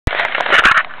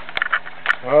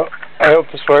Well, I hope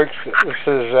this works. This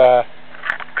is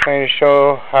trying to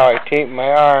show how I tape my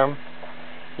arm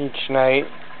each night,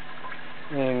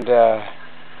 and I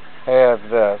have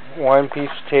the one piece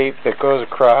of tape that goes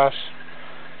across,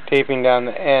 taping down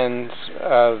the ends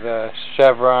of the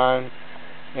chevron,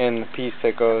 and the piece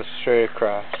that goes straight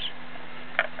across.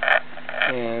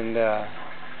 And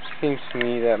seems to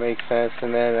me that makes sense.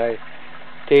 And then I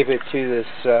tape it to this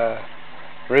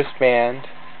wristband.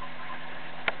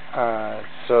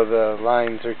 So the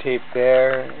lines are taped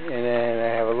there, and then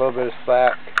I have a little bit of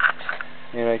slack,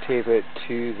 and I tape it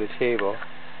to the table.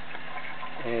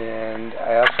 And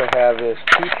I also have this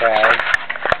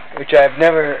keypad, which I've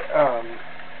never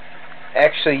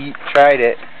actually tried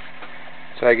it,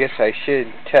 so I guess I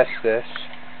should test this.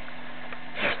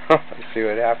 Let's see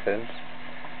what happens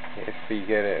if we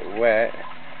get it wet.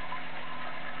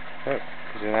 Oh,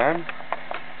 is it on?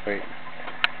 Wait,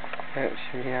 it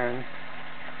should be on.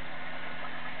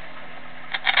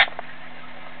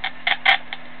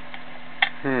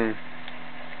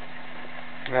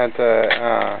 Not the,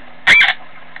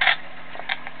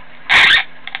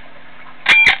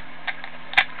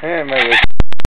 it might work.